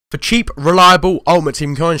For cheap, reliable Ultimate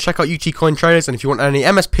Team coins, check out UT Coin Traders, and if you want any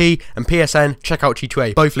MSP and PSN, check out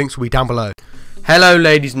G2A. Both links will be down below. Hello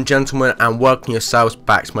ladies and gentlemen, and welcome yourselves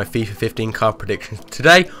back to my FIFA 15 card predictions.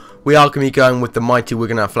 Today, we are going to be going with the mighty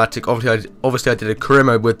Wigan Athletic. Obviously I did a career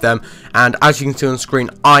mode with them, and as you can see on screen,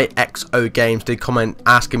 IXO Games did comment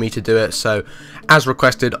asking me to do it, so as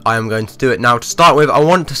requested, I am going to do it. Now, to start with, I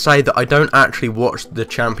want to say that I don't actually watch the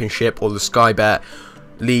Championship or the Sky Bet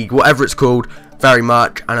League, whatever it's called, very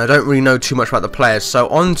much, and I don't really know too much about the players. So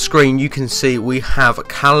on screen you can see we have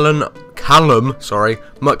Callum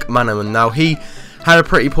McManaman. Now, he had a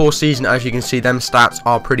pretty poor season. As you can see, them stats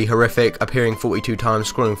are pretty horrific, appearing 42 times,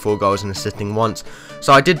 scoring 4 goals and assisting once.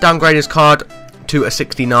 So I did downgrade his card to a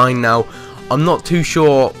 69. Now, I'm not too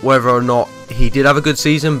sure whether or not he did have a good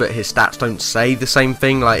season, but his stats don't say the same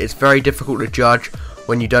thing. Like, it's very difficult to judge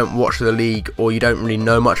when you don't watch the league or you don't really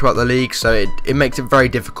know much about the league, so it makes it very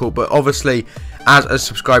difficult. But obviously, as a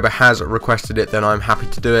subscriber has requested it, then I'm happy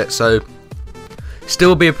to do it. So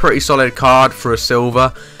still be a pretty solid card for a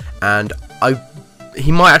silver, and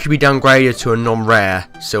he might actually be downgraded to a non-rare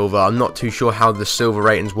silver. I'm not too sure how the silver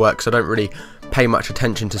ratings work, because I don't really pay much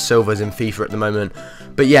attention to silvers in FIFA at the moment.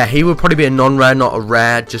 But yeah, he would probably be a non-rare, not a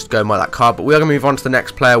rare, just going by that card. But we are going to move on to the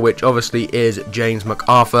next player, which obviously is James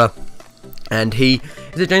McArthur. And is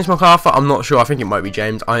it James McArthur? I'm not sure. I think it might be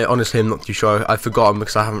James. I honestly am not too sure. I've forgotten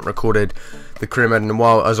because I haven't recorded the career mode in a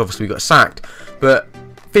while, as obviously we got sacked. But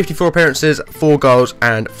 54 appearances, 4 goals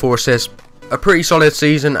and 4 assists. A pretty solid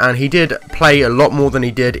season, and he did play a lot more than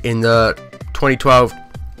he did in the 2012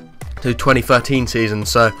 to 2013 season.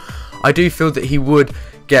 So I do feel that he would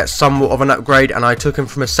get somewhat of an upgrade, and I took him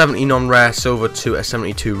from a 70 non-rare silver to a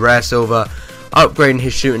 72 rare silver, upgrading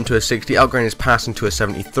his shooting to a 60, upgrading his passing to a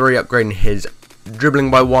 73, upgrading his dribbling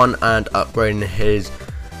by 1, and upgrading his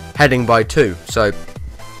heading by 2. So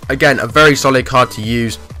again, a very solid card to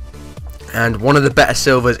use, and one of the better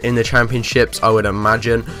silvers in the championships, I would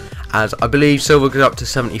imagine, as I believe silver goes up to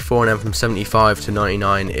 74, and then from 75 to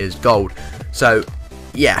 99 is gold. So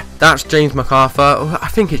yeah, that's James McArthur. I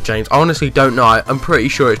think it's James. I honestly don't know. I'm pretty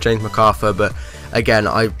sure it's James McArthur, but again,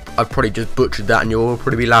 I've probably just butchered that, and you'll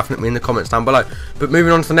probably be laughing at me in the comments down below. But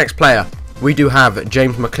moving on to the next player, we do have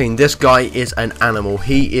James McClean. This guy is an animal.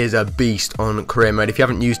 He is a beast on career mode. If you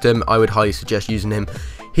haven't used him, I would highly suggest using him.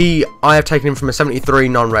 I have taken him from a 73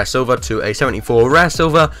 non-rare silver to a 74 rare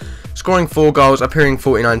silver, scoring 4 goals, appearing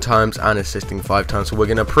 49 times and assisting 5 times. So we're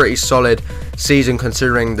getting a pretty solid season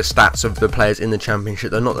considering the stats of the players in the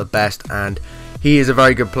championship. They're not the best, and he is a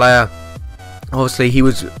very good player. Obviously, he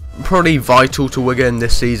was probably vital to Wigan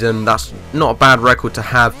this season. That's not a bad record to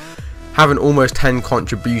have. Having almost 10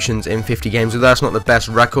 contributions in 50 games, although that's not the best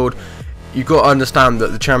record. You've got to understand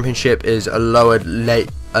that the Championship is a lower league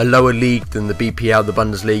than the BPL, the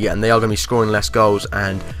Bundesliga, and they are going to be scoring less goals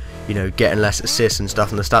and, you know, getting less assists and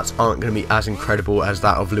stuff, and the stats aren't going to be as incredible as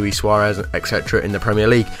that of Luis Suarez, etc. in the Premier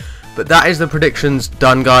League. But that is the predictions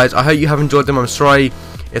done, guys. I hope you have enjoyed them. I'm sorry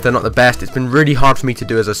if they're not the best. It's been really hard for me to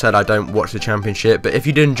do. As I said, I don't watch the Championship, but if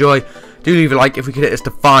you did enjoy, do leave a like. If we could hit this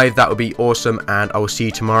to 5, that would be awesome, and I will see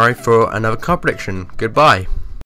you tomorrow for another card prediction. Goodbye.